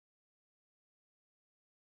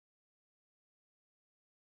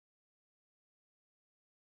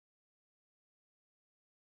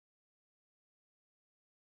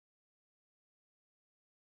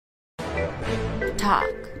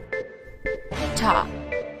Talk. Talk.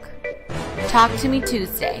 Talk to me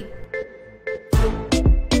Tuesday.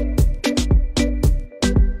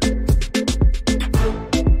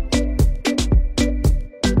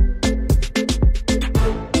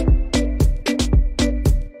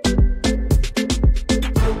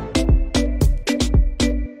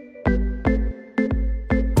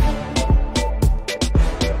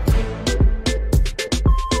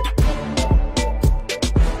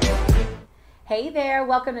 Hey there,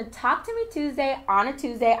 welcome to Talk to Me Tuesday on a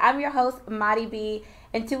Tuesday. I'm your host, Madi B,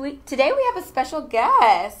 and today we have a special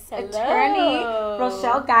guest, Hello. Attorney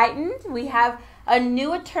Rochelle Guiton. We have a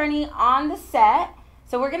new attorney on the set,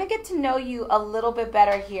 so we're going to get to know you a little bit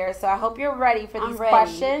better here. So I hope you're ready for these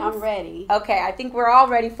questions. I'm ready. Okay, I think we're all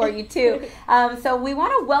ready for you too. So we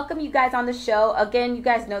want to welcome you guys on the show. Again, you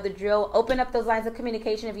guys know the drill. Open up those lines of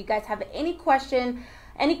communication if you guys have any questions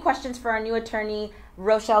for our new attorney,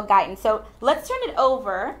 Rochelle Guiton. So let's turn it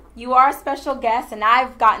over. You are a special guest, and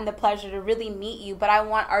I've gotten the pleasure to really meet you, but I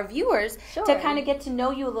want our viewers to kind of get to know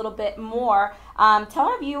you a little bit more. Tell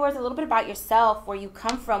our viewers a little bit about yourself, where you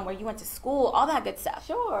come from, where you went to school, all that good stuff.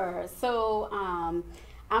 Sure. So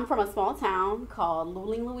I'm from a small town called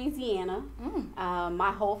Luling, Louisiana.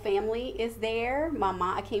 My whole family is there.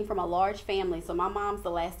 I came from a large family, so my mom's the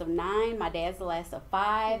last of 9. My dad's the last of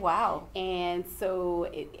 5. Wow. And so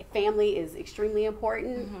family is extremely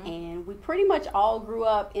important. And we pretty much all grew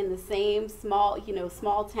up in the same small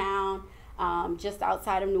town. Just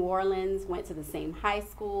outside of New Orleans, went to the same high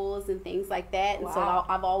schools and things like that. And so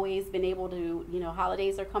I've always been able to,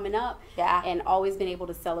 holidays are coming up, and always been able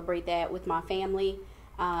to celebrate that with my family.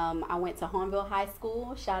 I went to Hornville High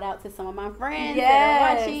School. Shout out to some of my friends that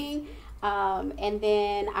are watching. And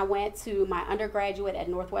then I went to my undergraduate at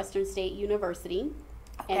Northwestern State University.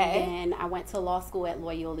 Okay. And then I went to law school at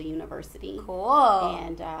Loyola University. Cool.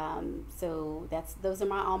 And so those are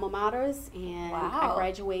my alma maters. And I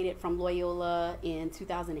graduated from Loyola in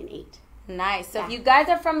 2008. Nice. So if you guys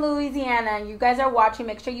are from Louisiana and you guys are watching,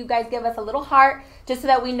 make sure you guys give us a little heart just so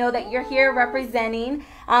that we know that you're here representing.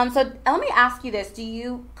 So let me ask you this. Do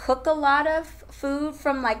you cook a lot of food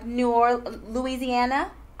from like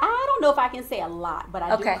Louisiana? I don't know if I can say a lot, but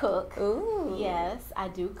I do cook. Ooh. Yes, I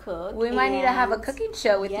do cook. We might need to have a cooking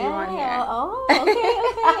show with you on here. Oh,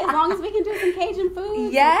 okay. As long as we can do some Cajun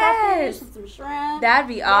food. Yes. Some shrimp. That'd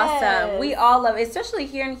be awesome. Yes. We all love it, especially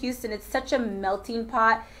here in Houston. It's such a melting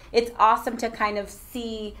pot. It's awesome to kind of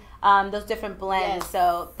see those different blends. Yes.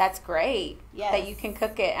 So that's great that you can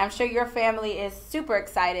cook it. I'm sure your family is super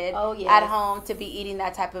excited at home to be eating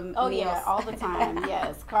that type of meals. Oh, yeah, all the time,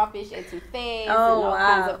 yes. Crawfish etouffees and all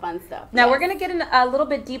kinds of fun stuff. Now, we're going to get a little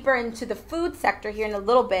bit deeper into the food sector here in a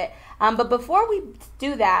little bit. But before we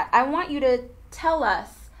do that, I want you to tell us,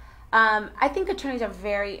 I think attorneys are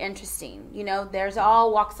very interesting. There's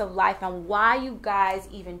all walks of life on why you guys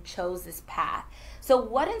even chose this path. So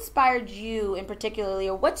what inspired you in particularly,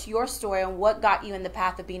 or what's your story and what got you in the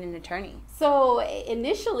path of being an attorney? So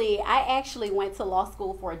initially, I actually went to law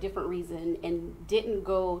school for a different reason and didn't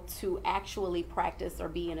go to actually practice or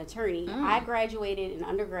be an attorney. I graduated in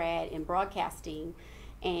undergrad in broadcasting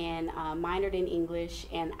and minored in English,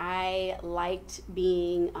 and I liked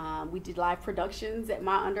being, we did live productions at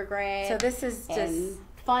my undergrad. So this is just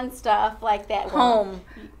fun stuff like that. Home.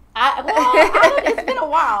 It's been a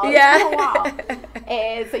while. Yeah. It's been a while.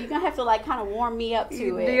 And so you're going to have to kind of warm me up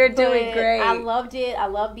to it. You're doing great. I loved it. I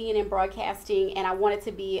love being in broadcasting, and I wanted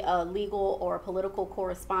to be a legal or a political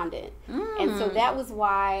correspondent. And so that was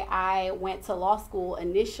why I went to law school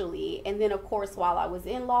initially. And then, of course, while I was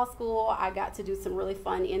in law school, I got to do some really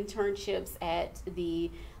fun internships at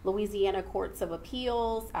the Louisiana Courts of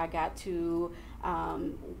Appeals. I got to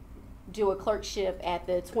do a clerkship at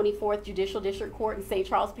the 24th Judicial District Court in St.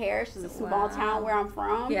 Charles Parish. It's a small town where I'm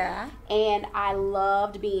from. Yeah. And I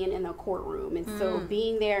loved being in the courtroom. And so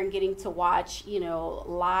being there and getting to watch,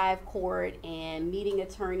 live court and meeting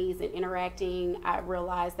attorneys and interacting, I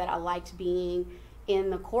realized that I liked being in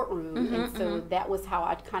the courtroom. And so that was how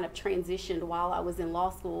I kind of transitioned while I was in law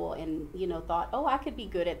school and, thought, I could be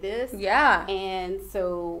good at this. Yeah. And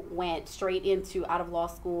so went straight into out of law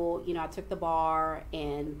school. I took the bar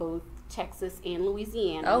in both Texas and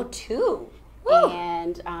Louisiana. Oh, two.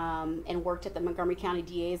 And worked at the Montgomery County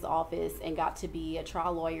DA's office and got to be a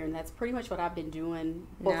trial lawyer, and that's pretty much what I've been doing.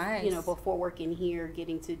 Before working here,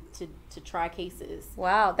 getting to try cases.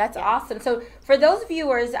 Wow, that's awesome. So for those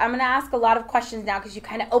viewers, I'm going to ask a lot of questions now because you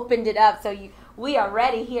kind of opened it up. So we are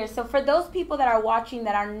ready here. So for those people that are watching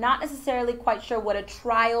that are not necessarily quite sure what a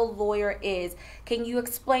trial lawyer is, can you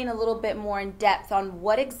explain a little bit more in depth on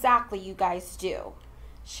what exactly you guys do?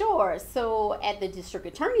 Sure. So at the district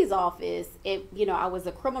attorney's office, I was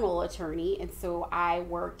a criminal attorney, and so I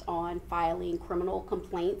worked on filing criminal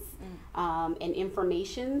complaints and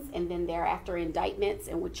informations, and then thereafter indictments,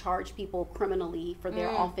 and would charge people criminally for their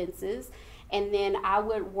offenses. And then I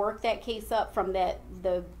would work that case up from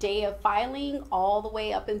the day of filing all the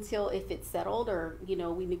way up until if it's settled, or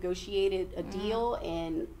we negotiated a deal,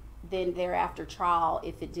 and then thereafter trial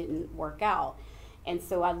if it didn't work out. And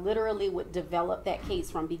so I literally would develop that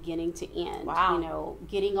case from beginning to end. Wow.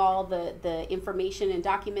 Getting all the information and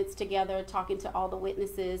documents together, talking to all the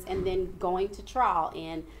witnesses, and then going to trial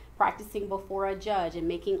and practicing before a judge and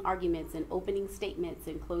making arguments and opening statements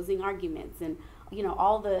and closing arguments, and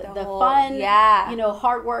all the whole, fun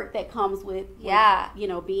hard work that comes with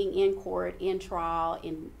being in court, in trial,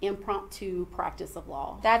 in impromptu practice of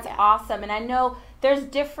law. That's awesome. And I know there's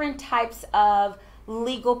different types of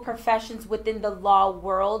legal professions within the law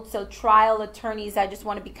world. So trial attorneys, I just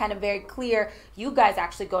want to be kind of very clear, you guys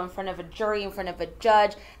actually go in front of a jury, in front of a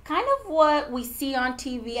judge, kind of what we see on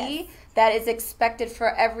TV that is expected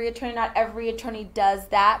for every attorney. Not every attorney does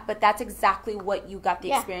that, but that's exactly what you got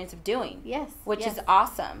the experience of doing. Which is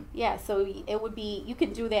awesome. So it would be, you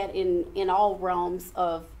can do that in all realms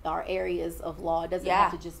of our areas of law. It doesn't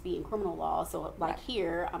have to just be in criminal law. So like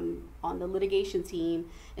here, I'm on the litigation team,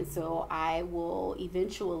 and so I will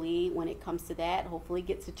eventually, when it comes to that, hopefully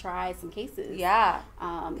get to try some cases.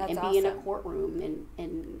 And be in a courtroom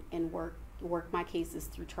and work my cases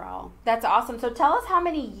through trial. That's awesome. So tell us, how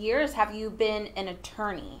many years have you been an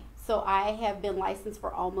attorney? So I have been licensed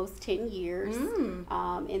for almost 10 years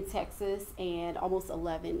in Texas, and almost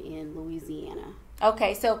 11 in Louisiana.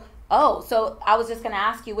 Okay, so I was just going to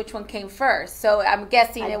ask you which one came first. So I'm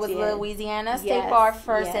guessing it was Louisiana State Bar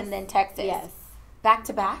first, and then Texas. Yes. Back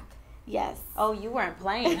to back? Yes. Oh, you weren't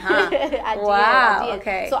playing, huh? I did.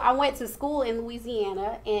 Okay. So I went to school in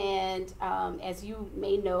Louisiana, and as you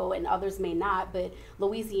may know, and others may not, but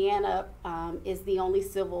Louisiana is the only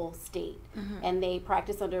civil state, and they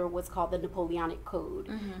practice under what's called the Napoleonic Code.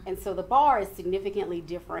 And so the bar is significantly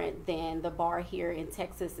different than the bar here in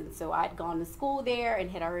Texas. And so I'd gone to school there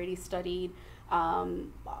and had already studied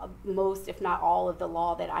most, if not all, of the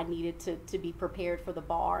law that I needed to be prepared for the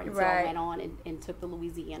bar. And so I went on and took the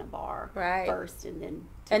Louisiana bar first, and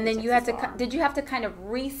then you had to. Did you have to kind of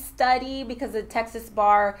restudy because the Texas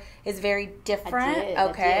bar is very different? I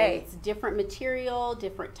did. It's different material,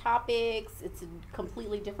 different topics. It's a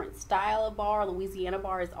completely different style of bar. Louisiana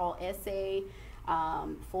bar is all essay.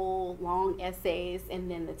 Full long essays, and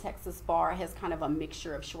then the Texas bar has kind of a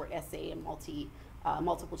mixture of short essay and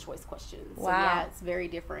multiple choice questions. So it's very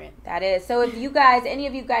different. That is. So if you guys, any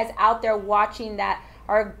of you guys out there watching that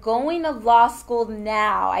are going to law school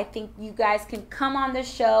now, I think you guys can come on the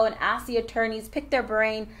show and ask the attorneys, pick their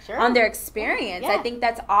brain on their experience. I think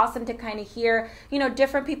that's awesome to kind of hear,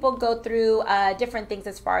 different people go through different things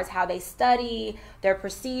as far as how they study, their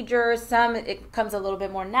procedures. Some it comes a little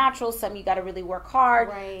bit more natural, some you got to really work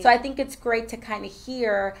hard. So I think it's great to kind of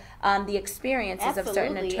hear the experiences of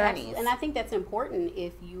certain attorneys. And I think that's important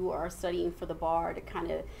if you are studying for the bar, to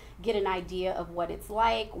kind of get an idea of what it's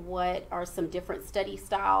like, what are some different study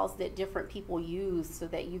styles that different people use, so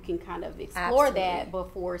that you can kind of explore that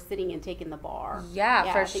before sitting and taking the bar.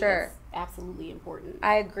 For sure. That's absolutely important.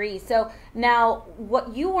 I agree. So now,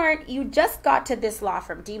 you just got to this law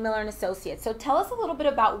firm, D. Miller and Associates. So tell us a little bit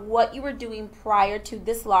about what you were doing prior to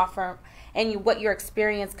this law firm, and what your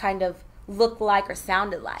experience kind of looked like or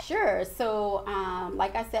sounded like. Sure. So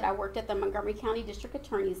like I said, I worked at the Montgomery County District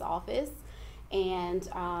Attorney's Office, and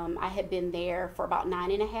I had been there for about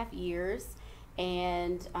 9.5 years,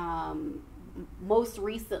 and most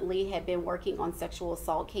recently had been working on sexual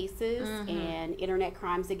assault cases and internet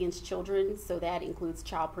crimes against children. So that includes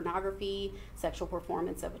child pornography, sexual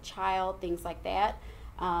performance of a child, things like that.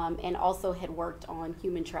 And also had worked on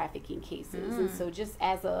human trafficking cases. And so just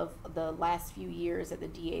as of the last few years at the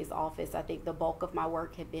DA's office, I think the bulk of my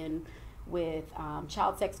work had been with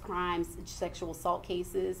child sex crimes, sexual assault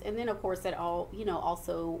cases, and then of course that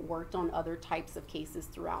also worked on other types of cases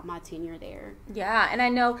throughout my tenure there. Yeah, and I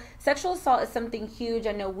know sexual assault is something huge.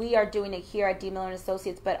 I know we are doing it here at D. Miller and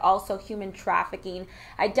Associates, but also human trafficking.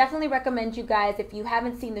 I definitely recommend you guys, if you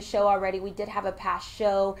haven't seen the show already, we did have a past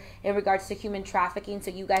show in regards to human trafficking,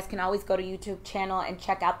 so you guys can always go to YouTube channel and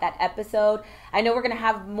check out that episode. I know we're going to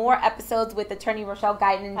have more episodes with Attorney Rochelle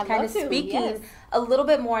Guiton and kind of speaking a little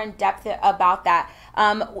bit more in depth about that.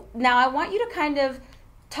 Now I want you to kind of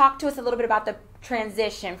talk to us a little bit about the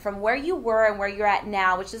transition from where you were and where you're at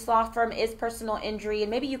now, which this law firm is personal injury, and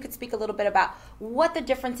maybe you could speak a little bit about what the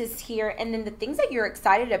difference is here and then the things that you're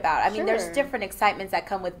excited about. I mean, there's different excitements that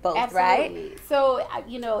come with both, Absolutely. right? So,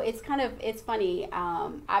 it's funny.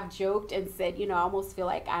 I've joked and said, I almost feel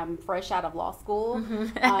like I'm fresh out of law school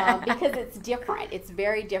because it's different. It's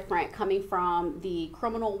very different coming from the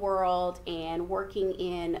criminal world and working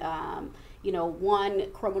in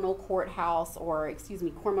one criminal courthouse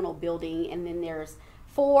criminal building, and then there's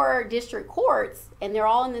 4 district courts, and they're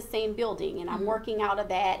all in the same building, and I'm working out of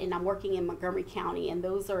that, and I'm working in Montgomery County, and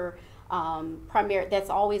those are that's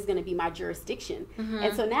always going to be my jurisdiction.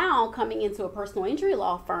 And so now coming into a personal injury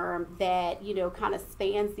law firm that, kind of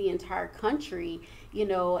spans the entire country,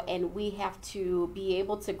 and we have to be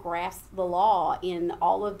able to grasp the law in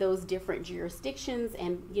all of those different jurisdictions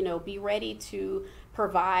and, be ready to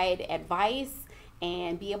provide advice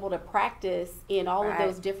and be able to practice in all of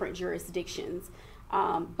those different jurisdictions.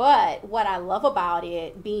 But what I love about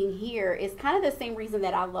it being here is kind of the same reason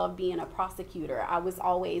that I love being a prosecutor. I was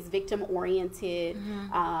always victim oriented,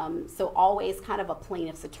 so always kind of a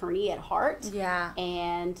plaintiff's attorney at heart. Yeah.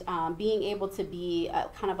 And being able to be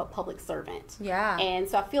kind of a public servant. Yeah. And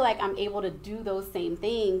so I feel like I'm able to do those same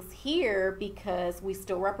things here because we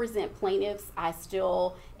still represent plaintiffs. I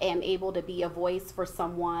still am able to be a voice for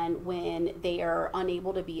someone when they are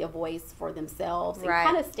unable to be a voice for themselves, and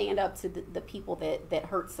kind of stand up to the people that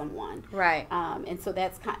hurt someone. Right. And so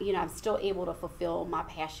that's I'm still able to fulfill my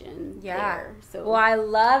passion there. So well, I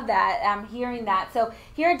love that. I'm hearing that. So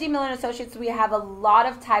here at D. Miller & Associates, we have a lot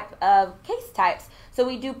of type of case types. So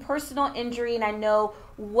we do personal injury, and I know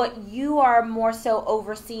what you are more so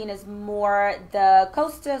overseeing is more the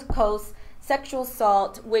coast to coast sexual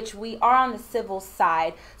assault, which we are on the civil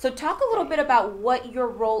side. So talk a little bit about what your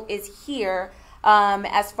role is here,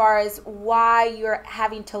 as far as why you're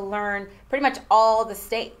having to learn pretty much all the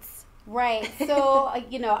states. Right. So,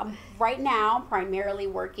 I'm right now primarily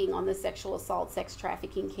working on the sexual assault, sex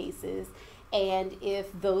trafficking cases. And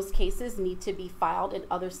if those cases need to be filed in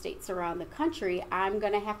other states around the country, I'm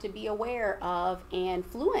going to have to be aware of and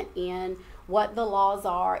fluent in what the laws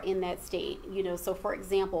are in that state. So for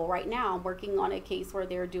example, right now I'm working on a case where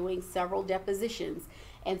they're doing several depositions.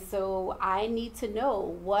 And so I need to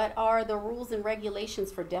know what are the rules and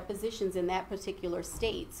regulations for depositions in that particular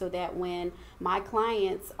state, so that when my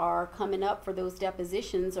clients are coming up for those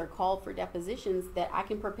depositions or called for depositions, that I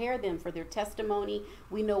can prepare them for their testimony.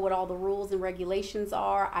 We know what all the rules and regulations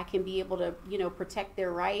are. I can be able to, protect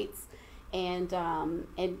their rights and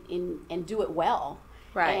do it well.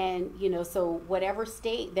 Right. And, so whatever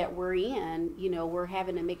state that we're in, we're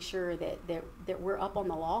having to make sure that we're up on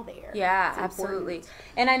the law there. Yeah, absolutely.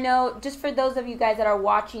 And I know, just for those of you guys that are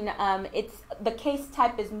watching, it's the case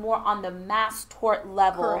type is more on the mass tort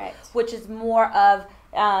level. Correct. Which is more of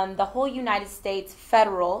the whole United States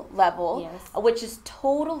federal level, yes, which is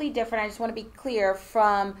totally different. I just want to be clear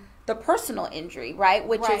from the personal injury, right?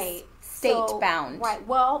 Which is state-bound. Right.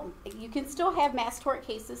 Well, you can still have mass tort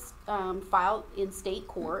cases filed in state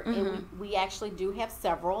court, and we actually do have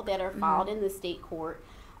several that are filed in the state court.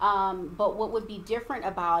 But what would be different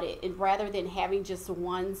about it, and rather than having just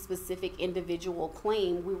one specific individual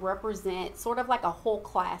claim, we represent sort of like a whole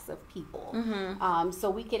class of people.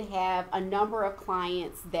 So we could have a number of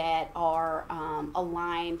clients that are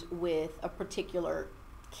aligned with a particular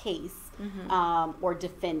case or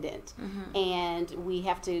defendant, and we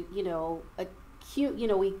have to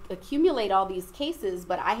we accumulate all these cases,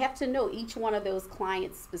 but I have to know each one of those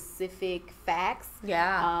clients' specific facts,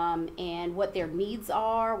 and what their needs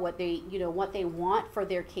are, what they want for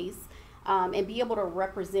their case, and be able to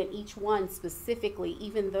represent each one specifically,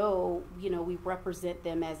 even though we represent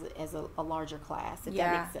them as a larger class, if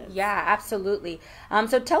that makes sense. Yeah, absolutely.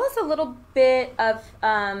 So tell us a little bit of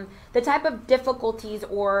the type of difficulties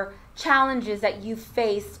or challenges that you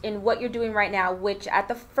faced in what you're doing right now, which at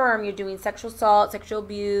the firm you're doing sexual assault, sexual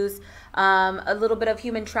abuse, a little bit of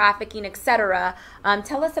human trafficking, etc.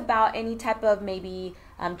 Tell us about any type of maybe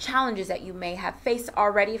challenges that you may have faced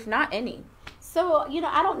already, if not any. So,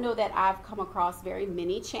 I don't know that I've come across very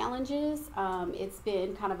many challenges. It's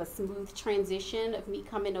been kind of a smooth transition of me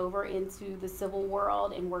coming over into the civil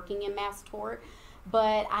world and working in mass tort.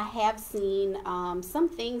 but I have seen some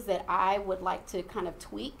things that I would like to kind of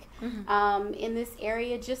tweak in this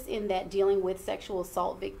area, just in that dealing with sexual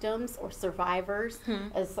assault victims or survivors,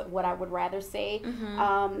 is what I would rather say.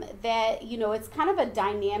 That, you know, it's kind of a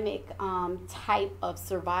dynamic type of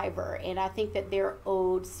survivor, and I think that they're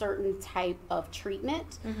owed certain type of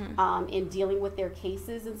treatment in dealing with their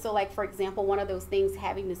cases. And so, like, for example, one of those things,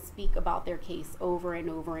 having to speak about their case over and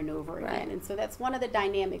over and over again. And so that's one of the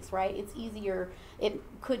dynamics, right? It's easier, it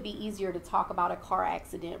could be easier to talk about a car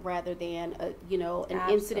accident rather than a, you know, an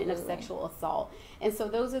incident of sexual assault. And so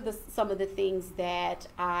those are some of the things that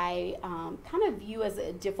I kind of view as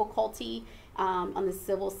a difficulty on the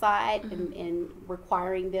civil side, and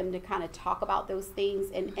requiring them to kind of talk about those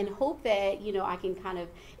things, and hope that, you know, I can kind of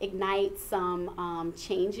ignite some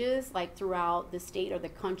changes, like throughout the state or the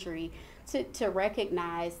country, to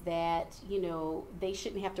recognize that, you know, they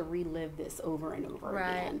shouldn't have to relive this over and over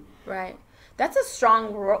again. Right. That's a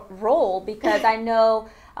strong role, because I know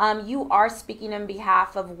you are speaking on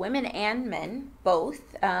behalf of women and men, both.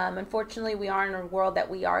 Unfortunately, we are in a world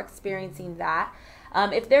that we are experiencing that.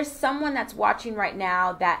 If there's someone that's watching right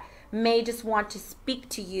now that may just want to speak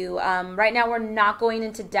to you, right now we're not going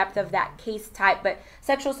into depth of that case type, but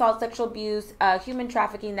sexual assault, sexual abuse, human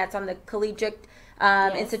trafficking, that's on the collegiate,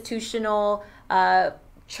 institutional,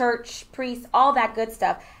 church, priest, all that good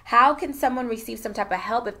stuff. How can someone receive some type of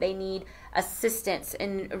help if they need assistance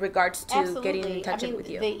in regards to getting in touch with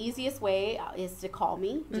you? The easiest way is to call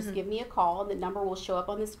me. Just give me a call. The number will show up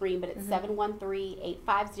on the screen, but it's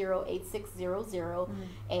 713-850-8600,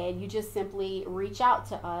 and you just simply reach out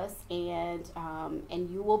to us, and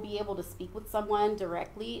you will be able to speak with someone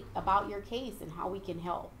directly about your case and how we can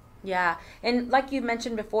help. Yeah, and like you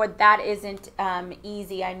mentioned before, that isn't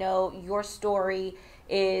easy. I know your story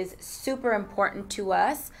is super important to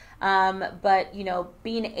us, but, you know,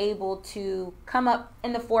 being able to come up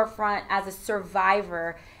in the forefront as a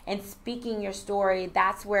survivor and speaking your story,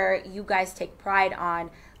 that's where you guys take pride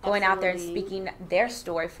on, going out there and speaking their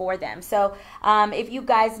story for them. So if you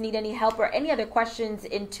guys need any help or any other questions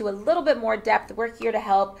into a little bit more depth, we're here to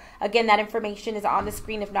help. Again, that information is on the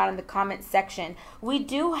screen, if not in the comment section. We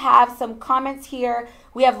do have some comments here.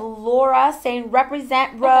 We have Laura saying,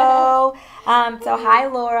 represent Ro. So hi,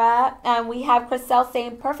 Laura. We have Chriselle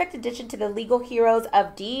saying, perfect addition to the legal heroes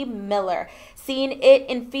of D. Miller. Seeing it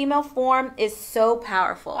in female form is so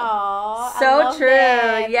powerful. Aww, so I love true.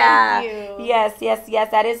 That. Yeah. Thank you. Yes.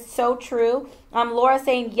 That is so true. Laura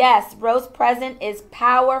saying, yes, Rose present is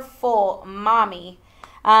powerful, mommy.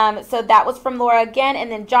 So that was from Laura again.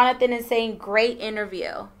 And then Jonathan is saying, great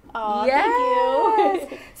interview. Oh, yes.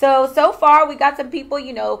 Thank you. So far we got some people,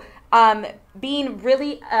 you know, being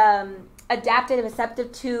really adapted and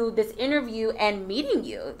receptive to this interview and meeting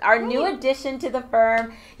you. Our new addition to the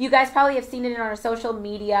firm. You guys probably have seen it in our social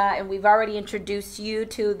media, and we've already introduced you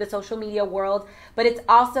to the social media world, but it's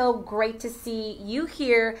also great to see you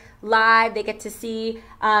here live. They get to see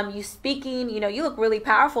you speaking. You know, you look really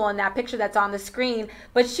powerful in that picture that's on the screen,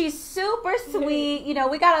 but she's super sweet. You know,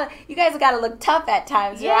 you guys gotta look tough at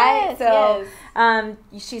times, right? So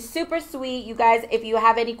she's super sweet. You guys, if you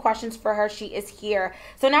have any questions for her, she is here.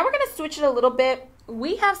 So now we're gonna switch it a little bit.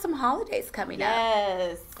 We have some holidays coming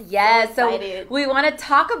up. Yes. So we want to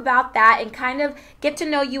talk about that and kind of get to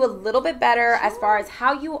know you a little bit better as far as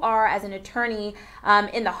how you are as an attorney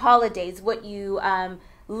in the holidays, what you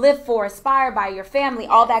live for, aspire by, your family,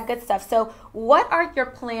 all that good stuff. So what are your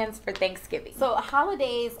plans for Thanksgiving? So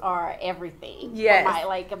holidays are everything. Yes.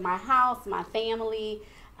 My house, my family,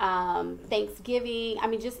 Thanksgiving. I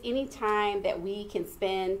mean, just any time that we can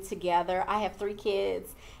spend together. I have 3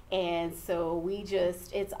 kids. And so we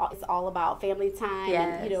just, it's all about family time.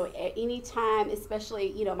 Yes. And, you know, at any time,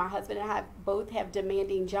 especially, you know, my husband and I both have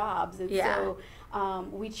demanding jobs. And so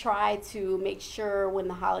we try to make sure when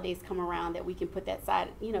the holidays come around that we can put that time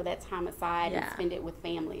aside and spend it with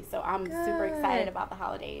family. So I'm super excited about the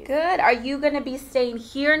holidays. Good. Are you going to be staying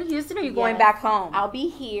here in Houston, or are you going back home? I'll be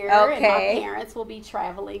here. And my parents will be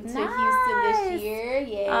traveling to Houston this year.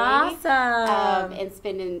 Yay. Awesome. And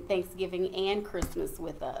spending Thanksgiving and Christmas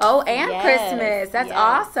with us. Oh, and Christmas. That's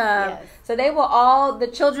awesome. Yes. So the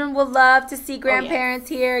children will love to see grandparents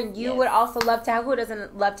here, and you would also love to have, who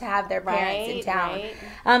doesn't love to have their parents in town?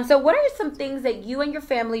 Right. So what are some things that you and your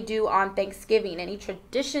family do on Thanksgiving? Any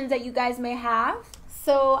traditions that you guys may have?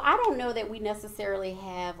 So I don't know that we necessarily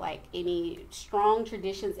have like any strong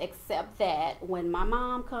traditions, except that when my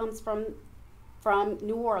mom comes from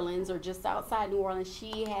New Orleans or just outside New Orleans,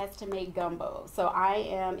 she has to make gumbo. So I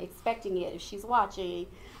am expecting it. If she's watching,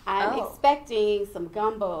 I'm expecting some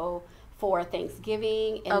gumbo for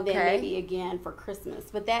Thanksgiving, and then maybe again for Christmas.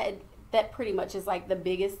 But that pretty much is like the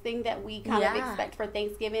biggest thing that we kind of expect for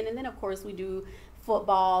Thanksgiving. And then of course we do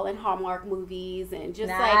football and Hallmark movies and just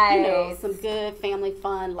like, you know, some good family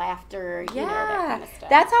fun, laughter, you know, that kind of stuff.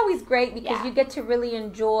 That's always great because you get to really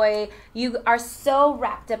enjoy, you are so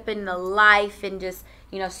wrapped up in the life and just,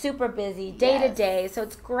 you know, super busy day to day. So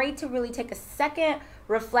it's great to really take a second,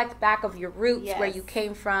 reflect back of your roots, where you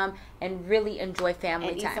came from, and really enjoy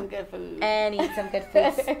family time. Eat some good food. And eat some good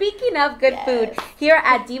food. Speaking of good food, here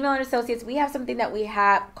at D. Miller & Associates, we have something that we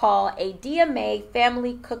have called a DMA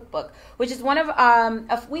Family Cookbook, which is one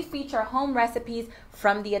of, we feature home recipes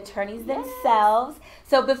from the attorneys themselves.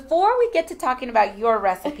 So before we get to talking about your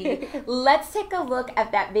recipe, let's take a look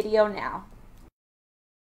at that video now.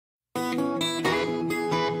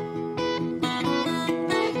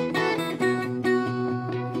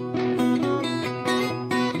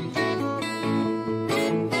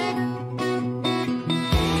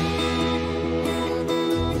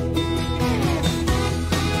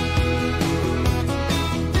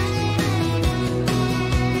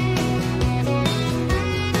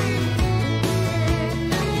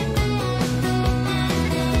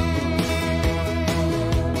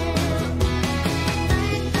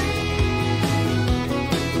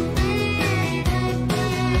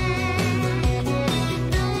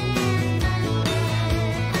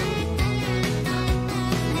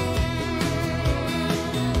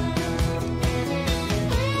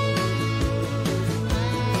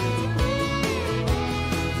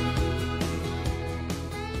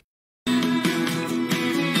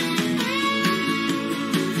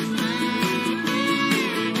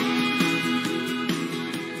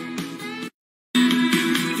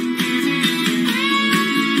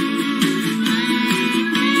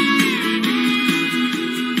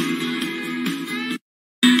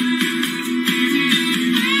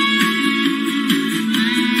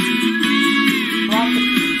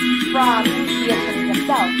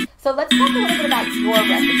 So let's talk a little bit about your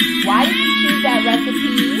recipe. Why did you choose that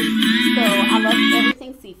recipe? So I love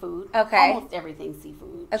everything seafood. Okay. Almost everything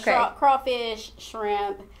seafood. Okay. Crawfish,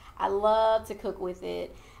 shrimp. I love to cook with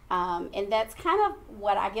it. And that's kind of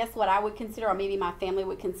what I would consider, or maybe my family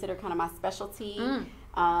would consider, kind of my specialty.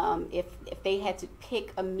 If they had to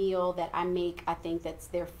pick a meal that I make, I think that's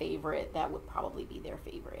their favorite. That would probably be their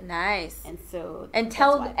favorite. Nice. And so, and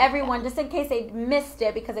tell everyone, just in case they missed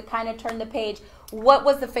it, because it kind of turned the page, what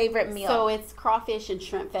was the favorite meal? So it's crawfish and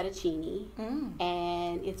shrimp fettuccine,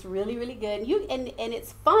 and it's really, really good. And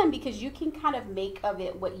it's fun because you can kind of make of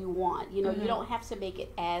it what you want. You know, you don't have to make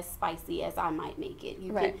it as spicy as I might make it.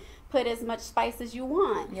 You can put as much spice as you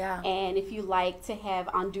want. Yeah. And if you like to have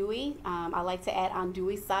andouille, I like to add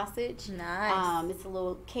andouille sausage. Nice. It's a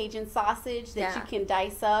little Cajun sausage that you can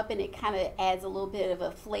dice up, and it kind of adds a little bit of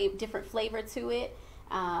a different flavor to it.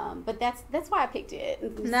 But that's why I picked it.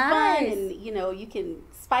 It's fun, and you know, you can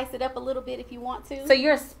spice it up a little bit if you want to. So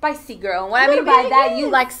you're a spicy girl. What I mean by that, you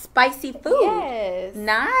like spicy food. Yes.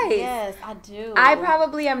 Nice. Yes, I do. I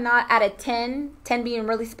probably am not at a 10 being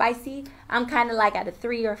really spicy. I'm kind of like at a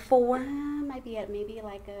 3 or 4. Might be at maybe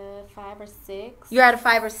like a 5 or 6. You're at a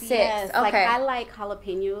 5 or 6. Yes. Okay. Like I like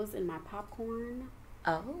jalapenos in my popcorn.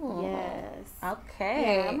 Oh. Yes.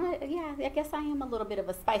 Okay. I guess I am a little bit of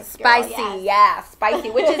a spicy girl. Spicy,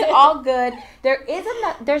 which is all good.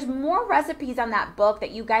 There's more recipes on that book that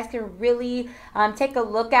you guys can really take a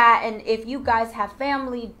look at, and if you guys have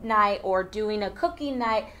family night or doing a cooking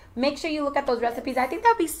night, make sure you look at those recipes. I think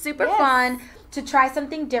that'd be super fun to try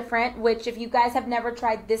something different, which if you guys have never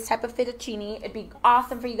tried this type of fettuccine, it'd be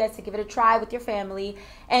awesome for you guys to give it a try with your family,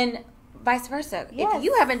 and vice versa. Yes. If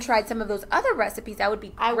you haven't tried some of those other recipes, that would be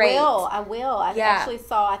great. I will. I actually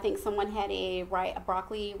saw, I think someone had a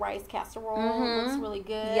broccoli rice casserole. It looks really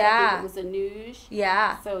good. I think it was a nouge.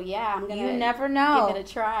 Yeah. So I'm going to you never know. Give it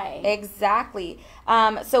a try. Exactly.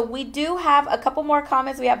 So we do have a couple more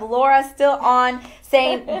comments. We have Laura still on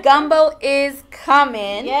saying gumbo is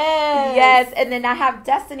coming. Yes. And then I have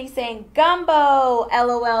Destiny saying gumbo,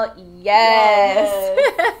 LOL. Yes.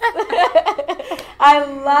 I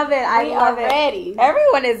love it. I love it. Ready.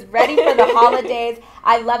 Everyone is ready for the holidays.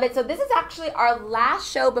 I love it. So this is actually our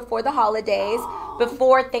last show before the holidays,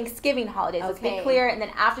 before Thanksgiving holidays. Let's be clear. And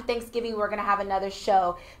then after Thanksgiving, we're going to have another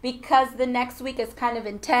show because the next week is kind of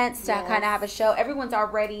intense to kind of have a show. Everyone's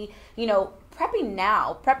already,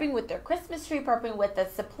 prepping with their Christmas tree, prepping with the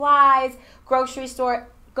supplies, grocery store.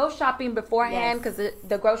 Go shopping beforehand because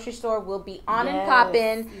the grocery store will be on and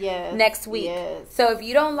popping next week. So if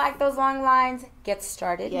you don't like those long lines, get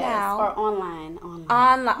started now. Or online.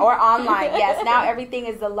 Yes. Now everything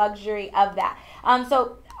is the luxury of that.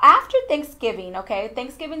 So after Thanksgiving, okay?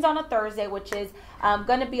 Thanksgiving's on a Thursday, which is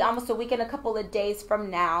going to be almost a week and a couple of days from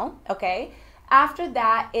now, okay? After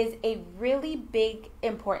that is a really big,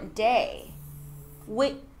 important day.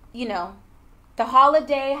 The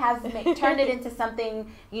holiday has turned it into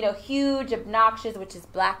something, huge, obnoxious, which is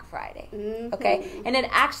Black Friday, okay? And it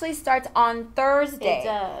actually starts on Thursday. It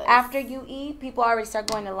does. After you eat, people already start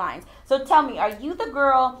going to lines. So tell me, are you the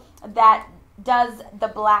girl that does the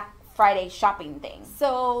Black Friday shopping thing?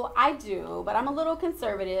 So I do, but I'm a little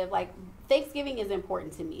conservative. Like, Thanksgiving is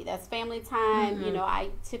important to me. That's family time. I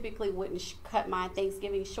typically wouldn't cut my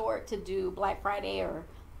Thanksgiving short to do Black Friday or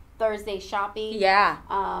Thursday shopping. Yeah.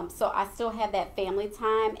 So I still have that family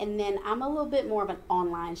time, and then I'm a little bit more of an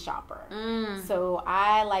online shopper. So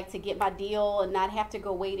I like to get my deal and not have to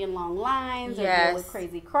go wait in long lines or deal with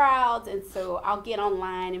crazy crowds. And so I'll get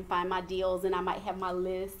online and find my deals, and I might have my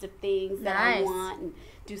list of things that I want and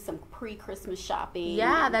do some pre-Christmas shopping.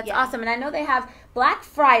 Yeah, that's awesome. And I know they have Black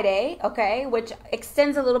Friday, okay, which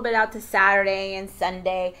extends a little bit out to Saturday and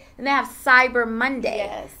Sunday. And they have Cyber Monday.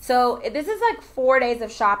 Yes. So this is like 4 days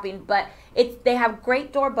of shopping, but they have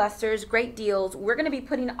great doorbusters, great deals. We're going to be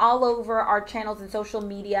putting all over our channels and social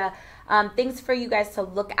media things for you guys to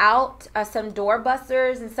look out, some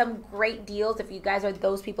doorbusters and some great deals if you guys are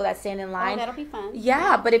those people that stand in line. Oh, that'll be fun.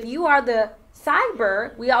 Yeah, but if you are the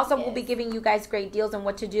cyber, we also will be giving you guys great deals on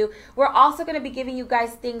what to do. We're also going to be giving you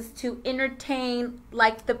guys things to entertain,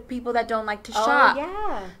 like the people that don't like to shop. Oh,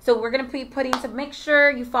 yeah. So we're going to be putting some, make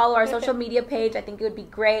sure you follow our social media page. I think it would be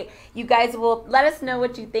great. You guys will let us know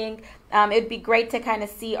what you think. It'd be great to kind of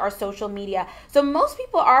see our social media. So most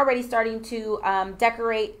people are already starting to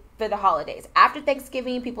decorate for the holidays. After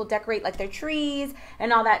Thanksgiving, people decorate like their trees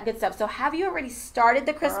and all that good stuff. So have you already started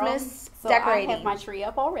the Christmas decorating? I have my tree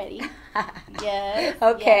up already. Yes.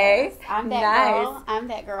 Okay. Yes. I'm that girl. I'm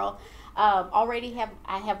that girl.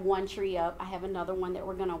 I have one tree up. I have another one that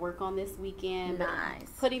we're going to work on this weekend. Nice.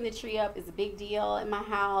 But putting the tree up is a big deal in my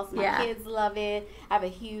house. My kids love it. I have a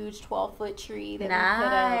huge 12-foot tree that we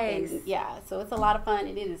put up. And so it's a lot of fun,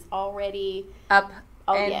 and it is already up.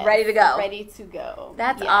 Ready to go. Ready to go.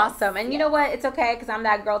 That's awesome. And you know what? It's okay because I'm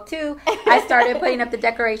that girl too. I started putting up the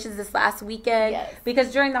decorations this last weekend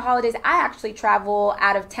because during the holidays, I actually travel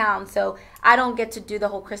out of town. So I don't get to do the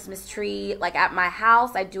whole Christmas tree like at my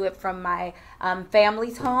house. I do it from my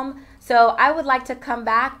family's home. So I would like to come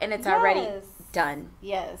back and it's already done.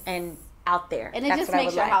 Yes. And out there. And it just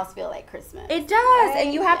makes your house feel like Christmas. It does. Right?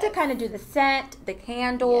 And you have to kind of do the scent, the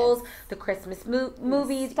candles, the Christmas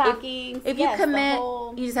movies. Stockings. If you commit,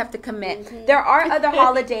 you just have to commit. There are other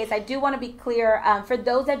holidays. I do want to be clear. For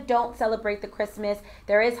those that don't celebrate the Christmas,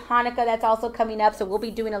 there is Hanukkah that's also coming up. So we'll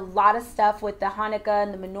be doing a lot of stuff with the Hanukkah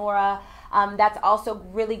and the menorah. That's also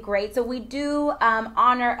really great. So we do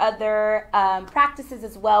honor other practices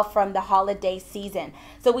as well from the holiday season.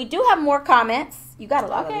 So we do have more comments. You got a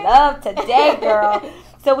lot of love today, girl.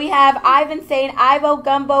 So we have Ivan saying, Ivo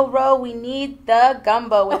Gumbo Row, we need the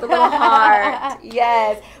gumbo with a little heart.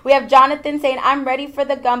 Yes. We have Jonathan saying, I'm ready for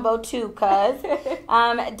the gumbo too, cuz.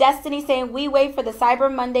 Destiny saying, we wait for the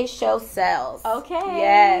Cyber Monday show sales. Okay.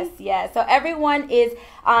 Yes. So everyone is,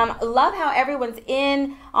 love how everyone's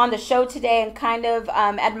in on the show today and kind of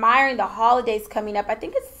admiring the holidays coming up. I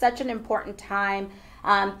think it's such an important time.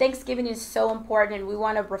 Thanksgiving is so important, and we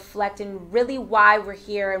want to reflect in really why we're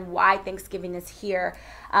here and why Thanksgiving is here.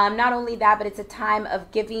 Not only that, but it's a time of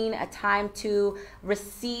giving, a time to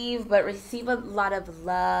receive, but receive a lot of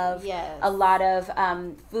love, a lot of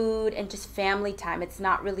food, and just family time. It's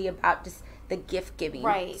not really about just the gift giving.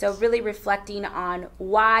 Right. So really reflecting on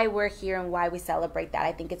why we're here and why we celebrate that.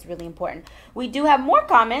 I think it's really important. We do have more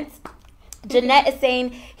comments. Jeanette is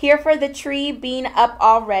saying, here for the tree being up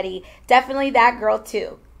already. Definitely that girl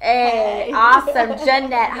too. Hey, awesome,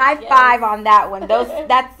 Jeanette. High five on that one.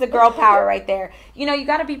 That's the girl power right there. You know, you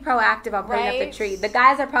got to be proactive on putting up the tree. The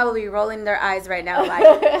guys are probably rolling their eyes right now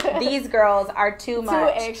like, these girls are too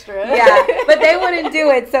much. Too extra. Yeah, but they wouldn't do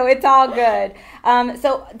it, so it's all good.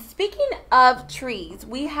 So speaking of trees,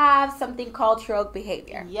 we have something called tree oak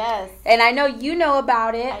behavior. Yes. And I know you know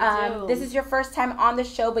about it. I do. This is your first time on the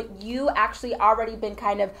show, but you actually already been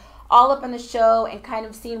kind of all up on the show and kind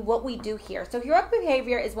of seeing what we do here. So tree oak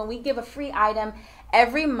behavior is when we give a free item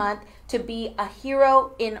every month to be a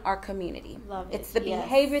hero in our community. Love it. It's the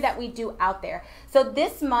behavior that we do out there. So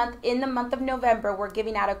this month, in the month of November, we're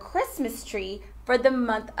giving out a Christmas tree for the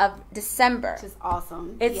month of December. Which is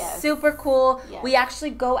awesome. It's super cool. Yes. We actually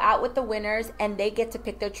go out with the winners and they get to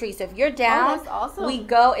pick their tree. So if you're down, that's awesome. we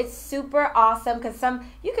go. It's super awesome because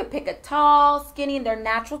you could pick a tall, skinny, and they're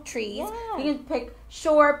natural trees. Yeah. You can pick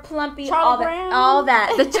short, plumpy, Charlie all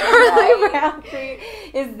that. The Charlie Right. Brown tree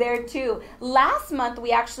is there too. Last month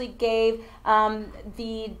we actually gave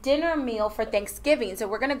the dinner meal for Thanksgiving. So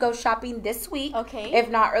we're going to go shopping this week. Okay. If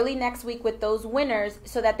not early next week with those winners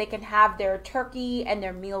so that they can have their turkey and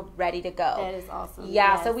their meal ready to go. That is awesome.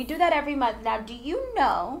 Yeah, Yes. so we do that every month. Now, do you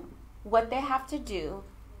know what they have to do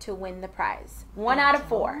to win the prize? One out of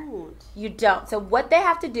 4. Don't. You don't. So what they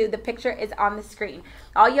have to do, the picture is on the screen.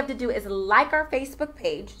 All you have to do is like our Facebook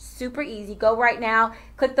page. Super easy. Go right now,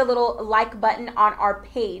 click the little like button on our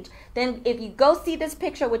page. Then if you go see this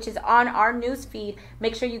picture, which is on our news feed,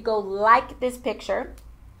 make sure you go like this picture.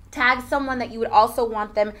 Tag someone that you would also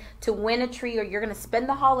want them to win a tree or you're going to spend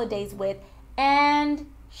the holidays with, and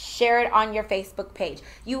share it on your Facebook page.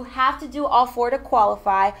 You have to do all 4 to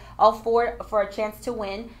qualify, all 4 for a chance to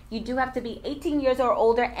win. You do have to be 18 years or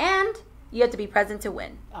older, and you have to be present to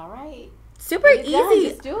win. All right. Super Get it easy. done.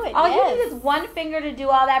 Just do it. All you Yes. need is one finger to do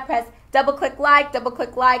all that. Press double click like,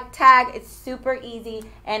 tag. It's super easy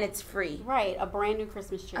and it's free. Right. A brand new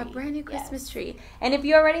Christmas tree. A brand new Yes. Christmas tree. And if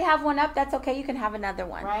you already have one up, that's okay. You can have another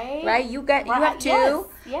one. Right. Right? You have 2. Yes.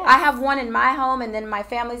 Yes. I have one in my home, and then my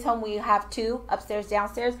family's home we have 2 upstairs,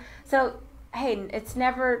 downstairs. So hey, it's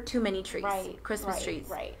never too many trees. Right. Christmas Right. trees.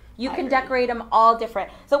 Right. You I can agree. decorate them all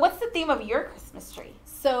different. So what's the theme of your Christmas tree?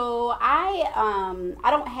 So I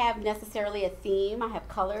don't have necessarily a theme. I have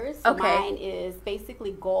colors. So Okay. Mine is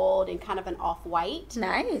basically gold and kind of an off-white.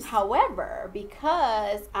 Nice. However,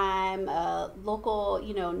 because I'm a local,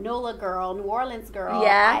 NOLA girl, New Orleans girl,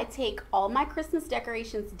 Yeah. I take all my Christmas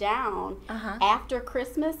decorations down after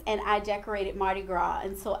Christmas, and I decorate it Mardi Gras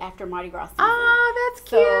until after Mardi Gras season. Oh, that's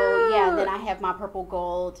cute. So yeah, then I have my purple,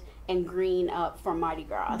 gold, and green up for Mardi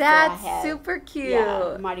Gras. That's so I have, super cute.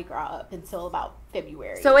 Yeah, Mardi Gras up until about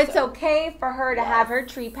February. So it's okay for her to have her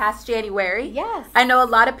tree past January. Yes. I know a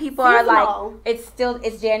lot of people are Seasonal. like,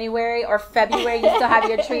 it's January or February, you still have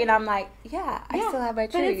your tree, and I'm like, I still have my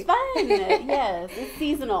tree. But it's fun. Yes, it's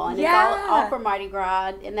seasonal, and it's all for Mardi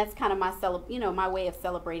Gras, and that's kind of my my way of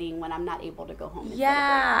celebrating when I'm not able to go home. And celebrate.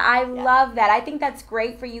 I love that. I think that's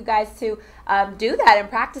great for you guys to do that and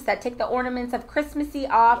practice that. Take the ornaments of Christmassy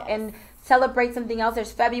off and celebrate something else.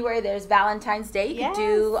 There's February, there's Valentine's Day. You could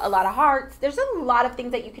do a lot of hearts. There's a lot of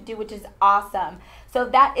things that you could do, which is awesome. So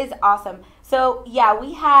that is awesome. So yeah,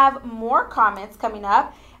 we have more comments coming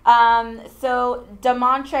up. So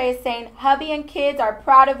Demontre is saying, hubby and kids are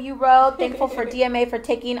proud of you, Ro. Thankful for DMA for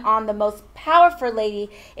taking on the most powerful lady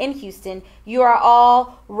in Houston. You are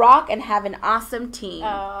all rock and have an awesome team.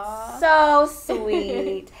 Aww. So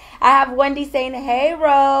sweet. I have Wendy saying, hey,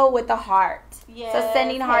 Ro, with a heart. Yes, So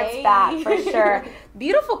sending hearts back for sure.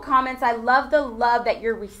 Beautiful comments. I love the love that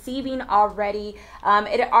you're receiving already.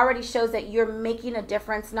 It already shows that you're making a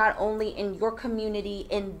difference not only in your community,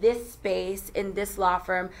 in this space, in this law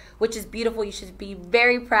firm, which is beautiful. You should be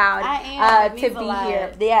very proud to be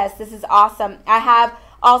here. Yes, this is awesome. I have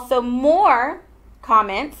also more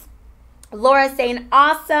comments. Laura saying,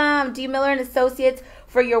 awesome. D. Miller and Associates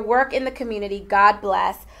for your work in the community. God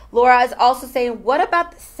bless. Laura is also saying, what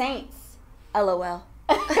about the Saints? LOL.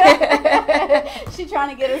 She's trying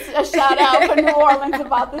to get a shout out for New Orleans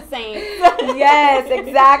about the Saints. Yes,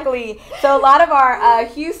 exactly. So a lot of our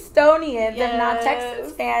Houstonians and not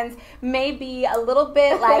Texas fans may be a little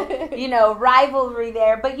bit like, rivalry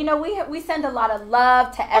there. But, we send a lot of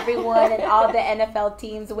love to everyone and all the NFL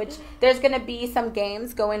teams, which there's going to be some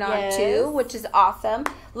games going on too, which is awesome.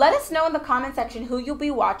 Let us know in the comment section who you'll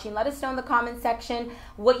be watching. Let us know in the comment section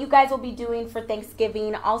what you guys will be doing for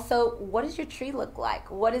Thanksgiving. Also, what does your tree look like?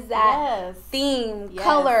 What is that theme,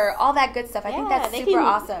 color, all that good stuff? I think that's super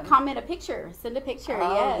awesome. Comment a picture, send a picture.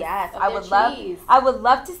 Oh, yes. I would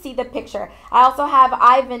love to see the picture. I also have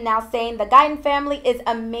Ivan now saying the Guiton family is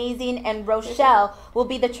amazing, and Rochelle will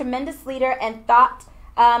be the tremendous leader and thought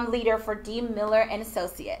leader for D. Miller and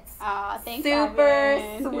Associates. Thanks, super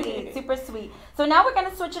Ivan. sweet, super sweet. So now we're going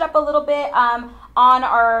to switch it up a little bit on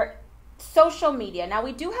our social media. Now,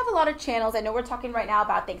 we do have a lot of channels. I know we're talking right now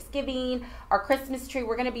about Thanksgiving, our Christmas tree.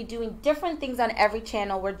 We're going to be doing different things on every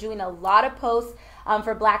channel. We're doing a lot of posts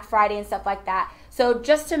for Black Friday and stuff like that. So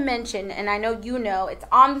just to mention, and I know you know, it's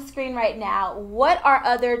on the screen right now, what are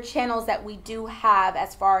other channels that we do have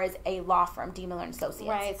as far as a law firm, D. Miller & Associates?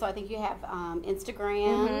 Right, so I think you have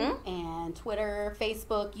Instagram and Twitter,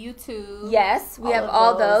 Facebook, YouTube. Yes, we have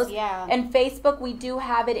all those. Yeah. And Facebook, we do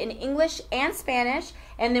have it in English and Spanish.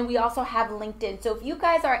 And then we also have LinkedIn. So if you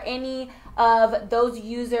guys are any of those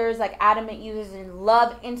users, like adamant users and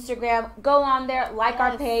love Instagram, go on there, like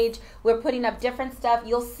our page. We're putting up different stuff.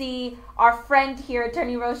 You'll see our friend here,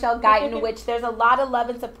 Attorney Rochelle Guiton, which there's a lot of love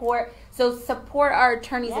and support. So support our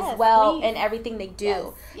attorneys as well in everything they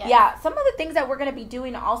do. Yeah, some of the things that we're going to be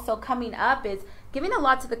doing also coming up is giving a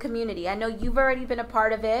lot to the community. I know you've already been a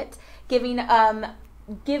part of it,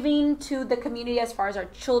 giving to the community as far as our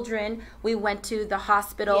children. We went to the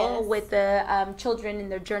hospital with the children in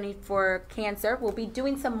their journey for cancer. We'll be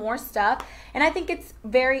doing some more stuff, and I think it's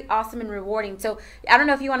very awesome and rewarding. So I don't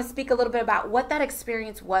know if you want to speak a little bit about what that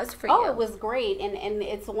experience was for you. Oh, it was great, and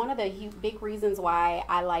it's one of the big reasons why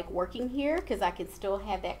I like working here, because I could still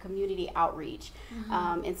have that community outreach.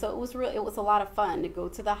 And so it was a lot of fun to go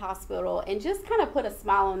to the hospital and just kind of put a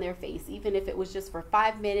smile on their face, even if it was just for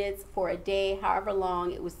 5 minutes, for a day, however long.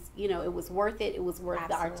 It was, it was worth it. It was worth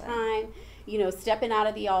our time, stepping out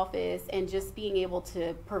of the office and just being able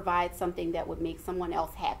to provide something that would make someone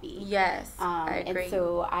else happy. Yes, I agree. And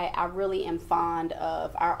so I really am fond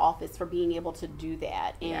of our office for being able to do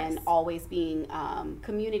that and always being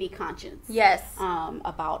community conscious. Yes.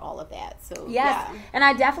 About all of that. So yes, and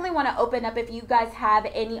I definitely want to open up, if you guys have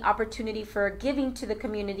any opportunity for giving to the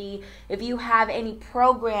community, if you have any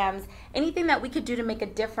programs, anything that we could do to make a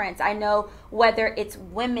difference. I know whether it's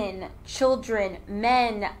women, children,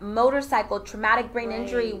 men, motorcycle, traumatic brain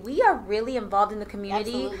injury, we are really involved in the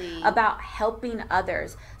community about helping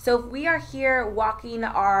others. So if we are here walking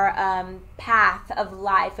our path of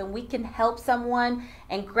life and we can help someone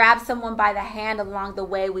and grab someone by the hand along the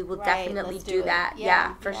way, we will definitely do that.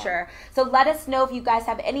 Yeah, for sure. So let us know if you guys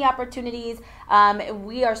have any opportunities.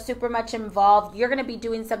 We are super much involved. You're going to be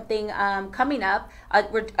doing something coming up.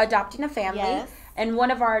 We're adopting a family. And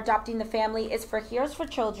one of our adopting the family is for Heroes for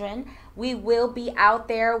Children. We will be out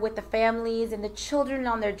there with the families and the children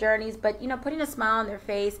on their journeys, but putting a smile on their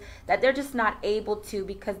face that they're just not able to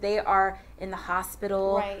because they are in the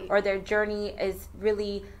hospital or their journey is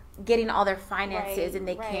really getting all their finances and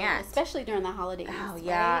they can't, especially during the holidays. Oh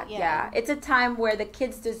yeah. It's a time where the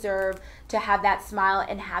kids deserve to have that smile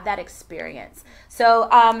and have that experience. So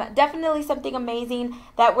definitely something amazing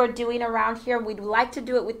that we're doing around here. We'd like to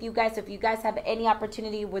do it with you guys. If you guys have any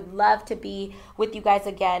opportunity, would love to be with you guys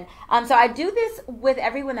again. So I do this with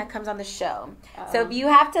everyone that comes on the show. So if you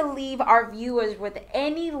have to leave our viewers with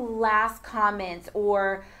any last comments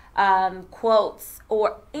or quotes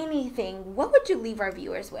or anything, what would you leave our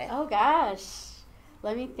viewers with? Oh gosh,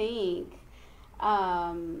 let me think.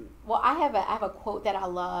 Well, I have a quote that I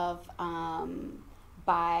love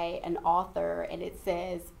by an author, and it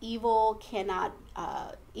says, evil cannot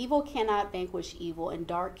vanquish evil, and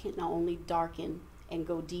dark can only darken and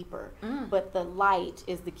go deeper, but the light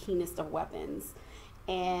is the keenest of weapons.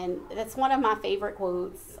 And that's one of my favorite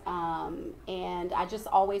quotes, and I just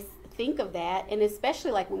always think of that, and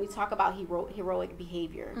especially like when we talk about heroic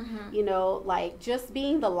behavior, like just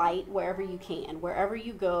being the light wherever you can, wherever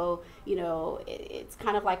you go, it's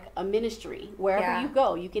kind of like a ministry. Wherever you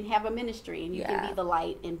go, you can have a ministry, and you can be the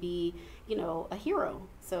light and be, a hero.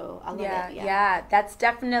 So I love that. Yeah, that's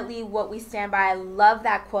definitely what we stand by. I love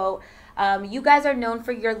that quote. You guys are known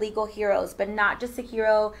for your legal heroes, but not just a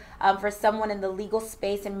hero for someone in the legal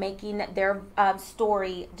space and making their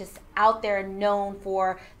story just out there and known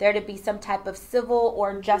for there to be some type of civil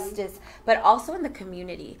or justice, but also in the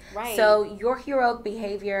community. So your heroic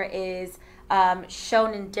behavior is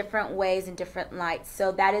shown in different ways and different lights.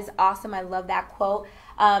 So that is awesome. I love that quote.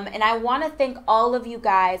 And I want to thank all of you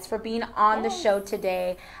guys for being on the show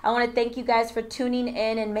today. I want to thank you guys for tuning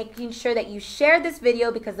in and making sure that you share this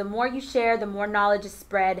video, because the more you share, the more knowledge is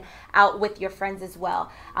spread out with your friends as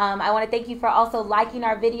well. I want to thank you for also liking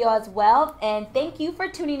our video as well. And thank you for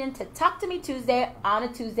tuning in to Talk to Me Tuesday on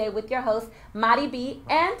a Tuesday with your host, Madi B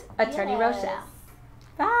and Attorney Rochelle.